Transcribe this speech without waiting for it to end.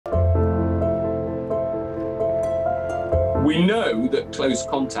We know that close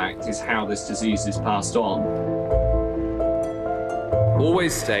contact is how this disease is passed on.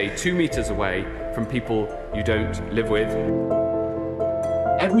 Always stay 2 meters away from people you don't live with.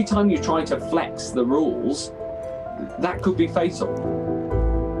 Every time you try to flex the rules, that could be fatal.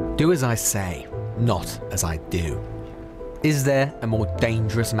 Do as I say, not as I do. Is there a more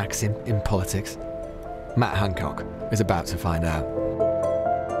dangerous maxim in politics? Matt Hancock is about to find out.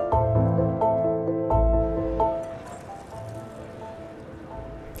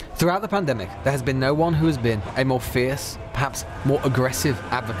 Throughout the pandemic, there has been no one who has been a more fierce, perhaps more aggressive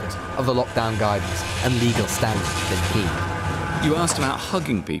advocate of the lockdown guidance and legal standing than he. You asked about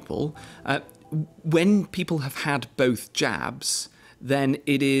hugging people. When people have had both jabs, then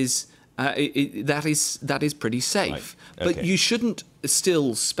it is that is pretty safe. Right. Okay. But you shouldn't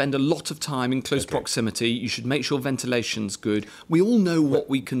still spend a lot of time in close proximity. You should make sure ventilation's good. We all know what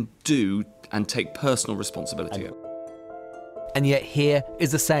we can do and take personal responsibility of. And yet here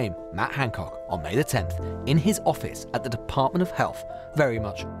is the same Matt Hancock on May the 10th in his office at the Department of Health, very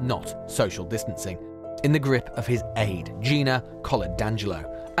much not social distancing, in the grip of his aide, Gina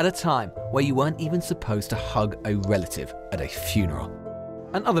Coladangelo, at a time where you weren't even supposed to hug a relative at a funeral.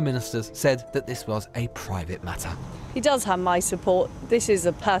 And other ministers said that this was a private matter. He does have my support. This is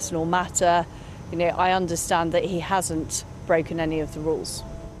a personal matter. You know, I understand that he hasn't broken any of the rules.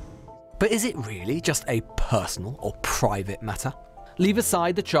 But is it really just a personal or private matter? Leave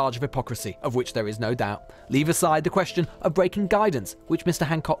aside the charge of hypocrisy, of which there is no doubt. Leave aside the question of breaking guidance, which Mr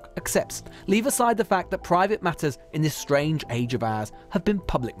Hancock accepts. Leave aside the fact that private matters in this strange age of ours have been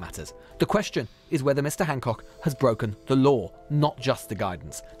public matters. The question is whether Mr Hancock has broken the law, not just the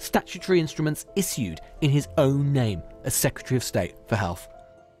guidance. Statutory instruments issued in his own name as Secretary of State for Health.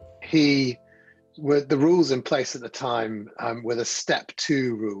 The rules in place at the time were the step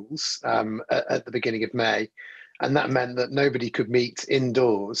 2 rules at the beginning of May. And that meant that nobody could meet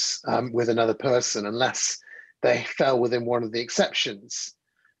indoors with another person unless they fell within one of the exceptions.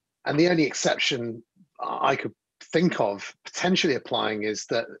 And the only exception I could think of potentially applying is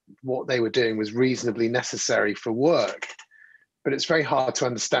that what they were doing was reasonably necessary for work. But it's very hard to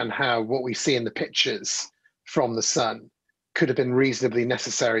understand how what we see in the pictures from the Sun could have been reasonably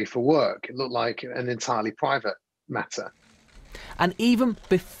necessary for work. It looked like an entirely private matter. And even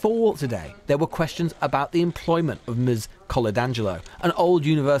before today, there were questions about the employment of Ms Coladangelo, an old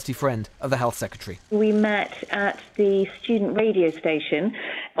university friend of the Health Secretary. We met at the student radio station,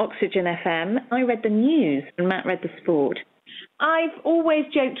 Oxygen FM. I read the news and Matt read the sport. I've always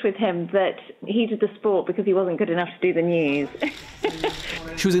joked with him that he did the sport because he wasn't good enough to do the news.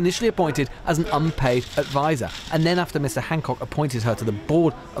 She was initially appointed as an unpaid advisor, and then after Mr Hancock appointed her to the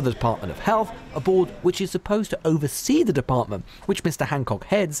board of the Department of Health, a board which is supposed to oversee the department, which Mr Hancock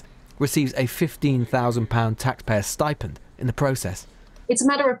heads, receives a £15,000 taxpayer stipend in the process. It's a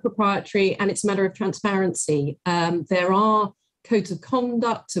matter of propriety and it's a matter of transparency. There are codes of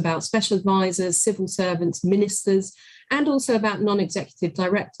conduct about special advisors, civil servants, ministers, and also about non-executive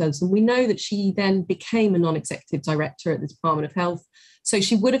directors. And we know that she then became a non-executive director at the Department of Health, so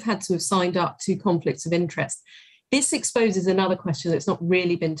she would have had to have signed up to conflicts of interest. This exposes another question that's not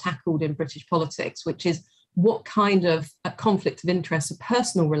really been tackled in British politics, which is what kind of a conflict of interest, a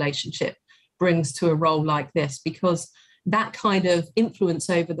personal relationship, brings to a role like this, because that kind of influence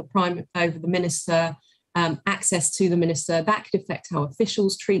over the minister, access to the minister, that could affect how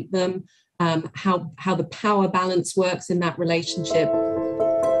officials treat them, how the power balance works in that relationship.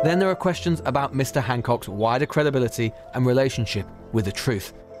 Then there are questions about Mr Hancock's wider credibility and relationship with the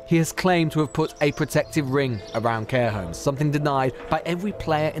truth. He has claimed to have put a protective ring around care homes, something denied by every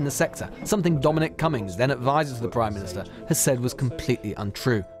player in the sector, something Dominic Cummings, then advisor to the Prime Minister, has said was completely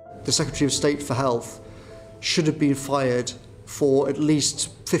untrue. The Secretary of State for Health should have been fired for at least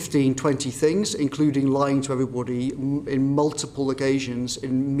 15, 20 things, including lying to everybody in multiple occasions,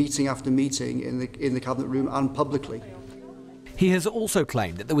 in meeting after meeting in the Cabinet room and publicly. He has also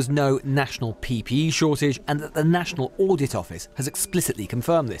claimed that there was no national PPE shortage and that the National Audit Office has explicitly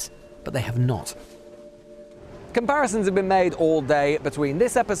confirmed this, but they have not. Comparisons have been made all day between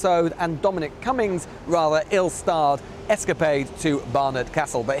this episode and Dominic Cummings' rather ill-starred escapade to Barnard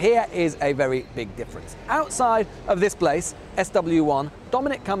Castle, but here is a very big difference. Outside of this place, SW1,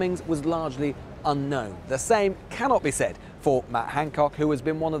 Dominic Cummings was largely unknown. The same cannot be said for Matt Hancock, who has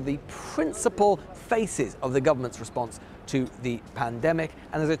been one of the principal faces of the government's response to the pandemic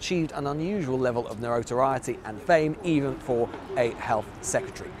and has achieved an unusual level of notoriety and fame even for a health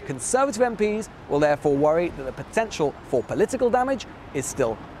secretary. Conservative MPs will therefore worry that the potential for political damage is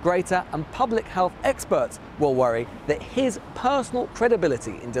still greater, and public health experts will worry that his personal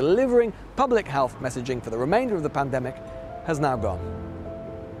credibility in delivering public health messaging for the remainder of the pandemic has now gone.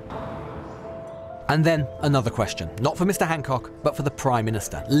 And then another question, not for Mr Hancock, but for the Prime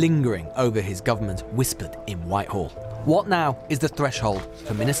Minister, lingering over his government whispered in Whitehall. What now is the threshold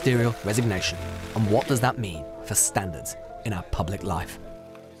for ministerial resignation? And what does that mean for standards in our public life?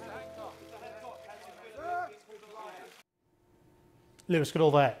 Lewis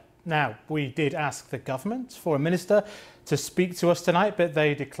Goodall there. Now, we did ask the government for a minister to speak to us tonight, but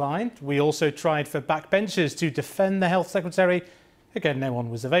they declined. We also tried for backbenchers to defend the Health Secretary. Again, no one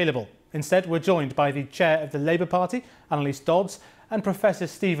was available. Instead, we're joined by the chair of the Labour Party, Annalise Dodds, and Professor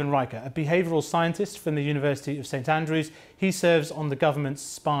Stephen Riker, a behavioural scientist from the University of St Andrews. He serves on the government's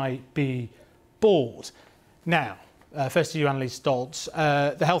Spy B board. Now, first to you, Annalise Dodds.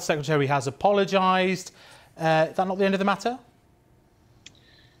 The Health Secretary has apologised. Is that not the end of the matter?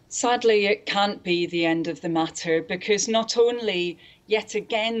 Sadly, it can't be the end of the matter, because not only yet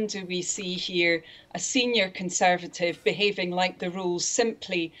again do we see here a senior Conservative behaving like the rules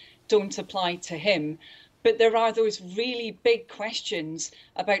simply don't apply to him, but there are those really big questions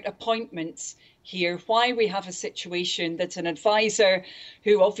about appointments here. Why we have a situation that an advisor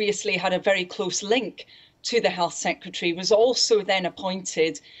who obviously had a very close link to the Health Secretary was also then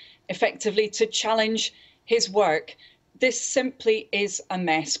appointed effectively to challenge his work. This simply is a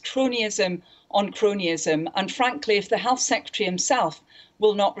mess, cronyism on cronyism. And frankly, if the Health Secretary himself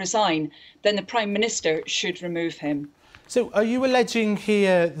will not resign, then the Prime Minister should remove him. So are you alleging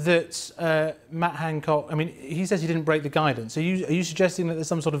here that Matt Hancock, I mean, he says he didn't break the guidance. Are you suggesting that there's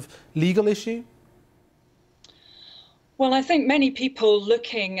some sort of legal issue? Well, I think many people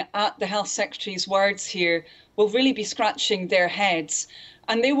looking at the Health Secretary's words here will really be scratching their heads,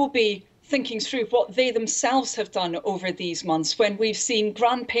 and they will be thinking through what they themselves have done over these months, when we've seen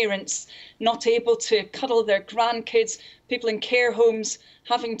grandparents not able to cuddle their grandkids, people in care homes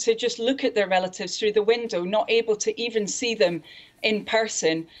having to just look at their relatives through the window, not able to even see them in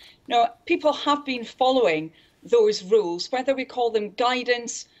person. Now, people have been following those rules, whether we call them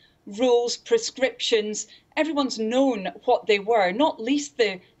guidance, rules, prescriptions. Everyone's known what they were, not least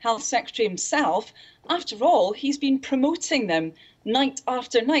the Health Secretary himself. After all, he's been promoting them night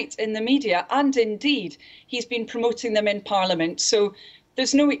after night in the media, and indeed he's been promoting them in Parliament. So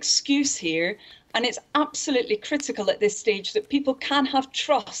there's no excuse here, and it's absolutely critical at this stage that people can have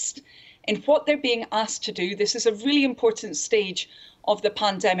trust in what they're being asked to do. This is a really important stage of the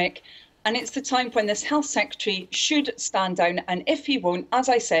pandemic, and it's the time when this Health Secretary should stand down, and if he won't, as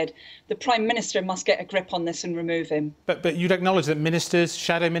I said, the Prime Minister must get a grip on this and remove him. But you'd acknowledge that ministers,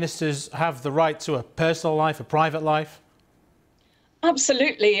 shadow ministers, have the right to a personal life, a private life?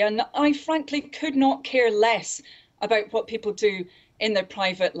 Absolutely, and I frankly could not care less about what people do in their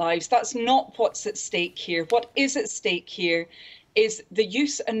private lives. That's not what's at stake here. What is at stake here is the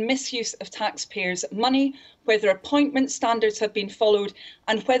use and misuse of taxpayers' money, whether appointment standards have been followed,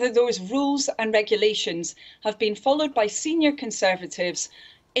 and whether those rules and regulations have been followed by senior Conservatives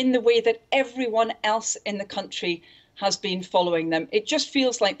in the way that everyone else in the country has been following them. It just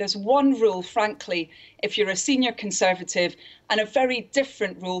feels like there's one rule, frankly, if you're a senior Conservative, and a very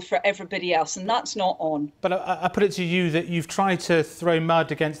different rule for everybody else, and that's not on. But I put it to you that you've tried to throw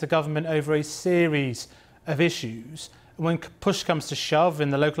mud against the government over a series of issues. When push comes to shove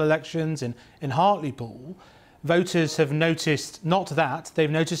in the local elections in Hartlepool, voters have noticed not that, they've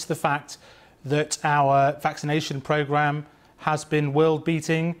noticed the fact that our vaccination programme has been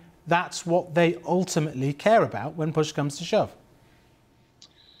world-beating. That's what they ultimately care about when push comes to shove.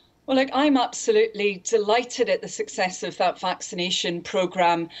 Well, look, I'm absolutely delighted at the success of that vaccination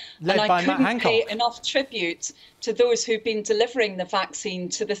programme. Led and by I couldn't Matt Hancock. pay enough tribute to those who've been delivering the vaccine,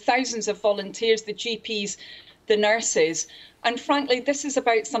 to the thousands of volunteers, the GPs, the nurses. And frankly, this is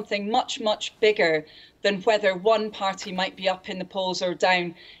about something much, much bigger than whether one party might be up in the polls or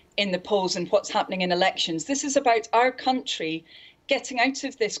down in the polls and what's happening in elections. This is about our country getting out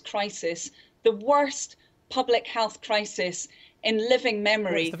of this crisis, the worst public health crisis in living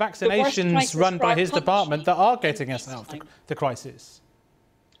memory. It's the vaccinations run by his department that are getting us out of the crisis.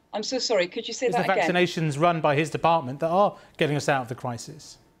 I'm so sorry, could you say that again? It's the vaccinations run by his department that are getting us out of the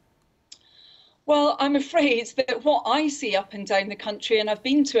crisis. Well, I'm afraid that what I see up and down the country, and I've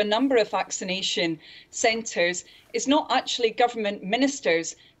been to a number of vaccination centres, is not actually government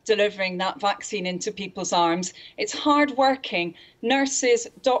ministers delivering that vaccine into people's arms. It's hard-working nurses,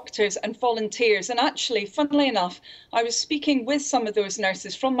 doctors and volunteers. And actually, funnily enough, I was speaking with some of those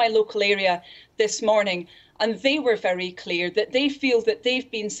nurses from my local area this morning, and they were very clear that they feel that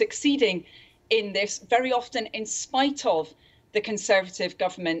they've been succeeding in this very often in spite of the Conservative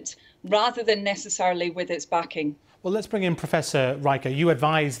government, rather than necessarily with its backing. Well, let's bring in Professor Riker. You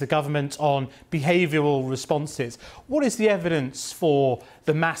advise the government on behavioural responses. What is the evidence for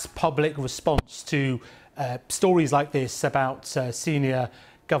the mass public response to stories like this about senior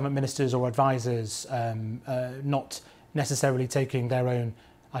government ministers or advisors not necessarily taking their own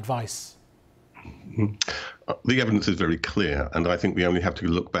advice? The evidence is very clear, and I think we only have to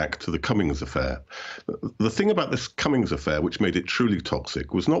look back to the Cummings affair. The thing about this Cummings affair which made it truly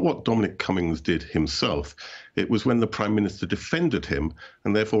toxic was not what Dominic Cummings did himself. It was when the Prime Minister defended him,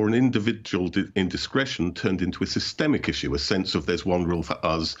 and therefore an individual indiscretion turned into a systemic issue, a sense of there's one rule for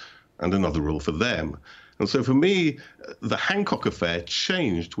us and another rule for them. And so for me, the Hancock affair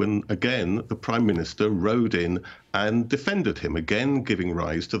changed when, again, the Prime Minister rode in and defended him, again giving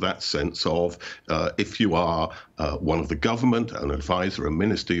rise to that sense of if you are one of the government, an advisor, a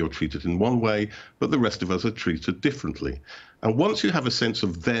minister, you're treated in one way, but the rest of us are treated differently. And once you have a sense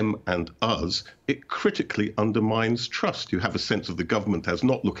of them and us, it critically undermines trust. You have a sense of the government as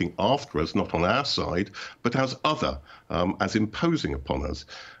not looking after us, not on our side, but as other, as imposing upon us.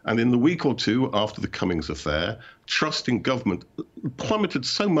 And in the week or two after the Cummings affair, trust in government plummeted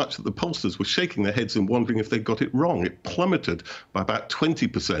so much that the pollsters were shaking their heads and wondering if they got it wrong. It plummeted by about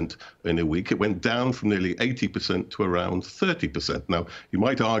 20% in a week. It went down from nearly 80% to around 30%. Now, you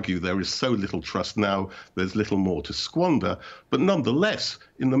might argue there is so little trust now, there's little more to squander. But nonetheless,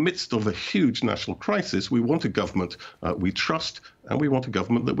 in the midst of a huge national crisis, we want a government we trust, and we want a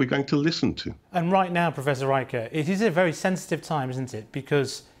government that we're going to listen to. And right now, Professor Riker, it is a very sensitive time, isn't it?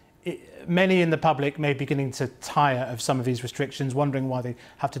 Because many in the public may be beginning to tire of some of these restrictions, wondering why they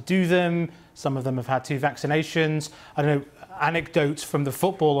have to do them. Some of them have had 2 vaccinations. I don't know, anecdotes from the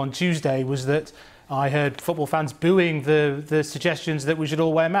football on Tuesday was that I heard football fans booing the suggestions that we should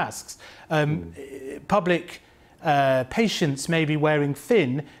all wear masks. Public patience may be wearing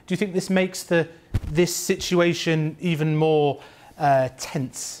thin. Do you think this makes this situation even more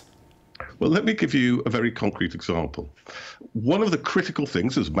tense? Well, let me give you a very concrete example. One of the critical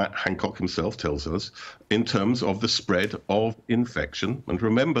things, as Matt Hancock himself tells us, in terms of the spread of infection, and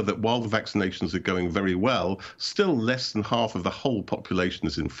remember that while the vaccinations are going very well, still less than half of the whole population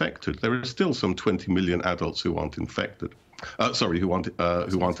is infected. There are still some 20 million adults who aren't infected. Who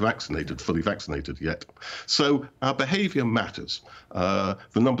aren't vaccinated, fully vaccinated yet. So our behaviour matters. The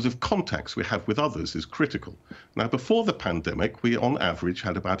numbers of contacts we have with others is critical. Now, before the pandemic, we on average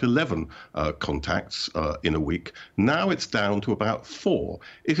had about 11 contacts in a week. Now it's down to about 4.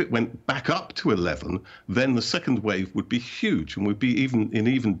 If it went back up to 11, then the second wave would be huge and would be in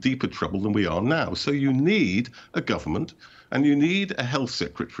even deeper trouble than we are now. So you need a government and you need a health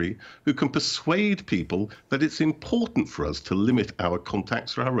secretary who can persuade people that it's important for us to limit our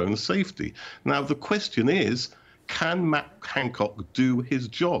contacts for our own safety. Now, the question is, can Matt Hancock do his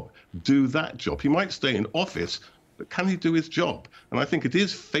job, do that job? He might stay in office, but can he do his job? And I think it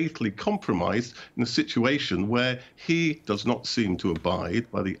is fatally compromised in a situation where he does not seem to abide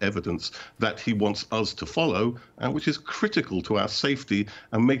by the evidence that he wants us to follow, and which is critical to our safety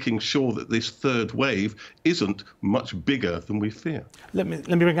and making sure that this third wave isn't much bigger than we fear. Let me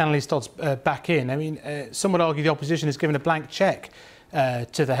bring Annalise Dodds back in. I mean, some would argue the opposition has given a blank cheque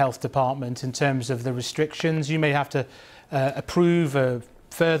to the health department in terms of the restrictions. You may have to approve a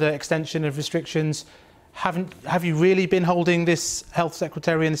further extension of restrictions. Have you really been holding this health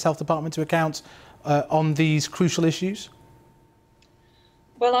secretary and this health department to account on these crucial issues?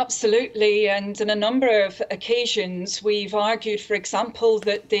 Well, absolutely. And on a number of occasions, we've argued, for example,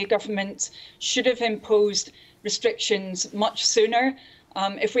 that the government should have imposed restrictions much sooner.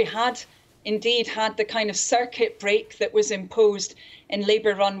 If we had indeed had the kind of circuit break that was imposed in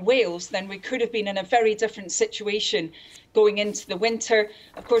Labour-run Wales, then we could have been in a very different situation going into the winter.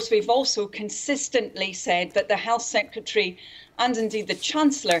 Of course, we've also consistently said that the Health Secretary and indeed the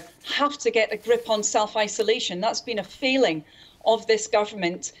Chancellor have to get a grip on self-isolation. That's been a failing of this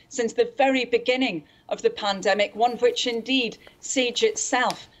government since the very beginning of the pandemic, one which indeed SAGE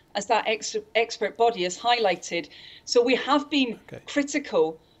itself, as that expert body, has highlighted. So we have been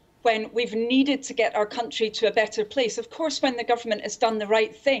critical when we've needed to get our country to a better place. Of course, when the government has done the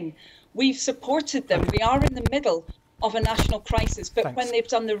right thing, we've supported them. We are in the middle of a national crisis, but when they've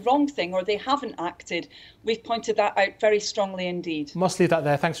done the wrong thing or they haven't acted, we've pointed that out very strongly indeed. Must leave that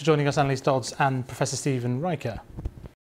there. Thanks for joining us, Annalise Dodds and Professor Stephen Riker.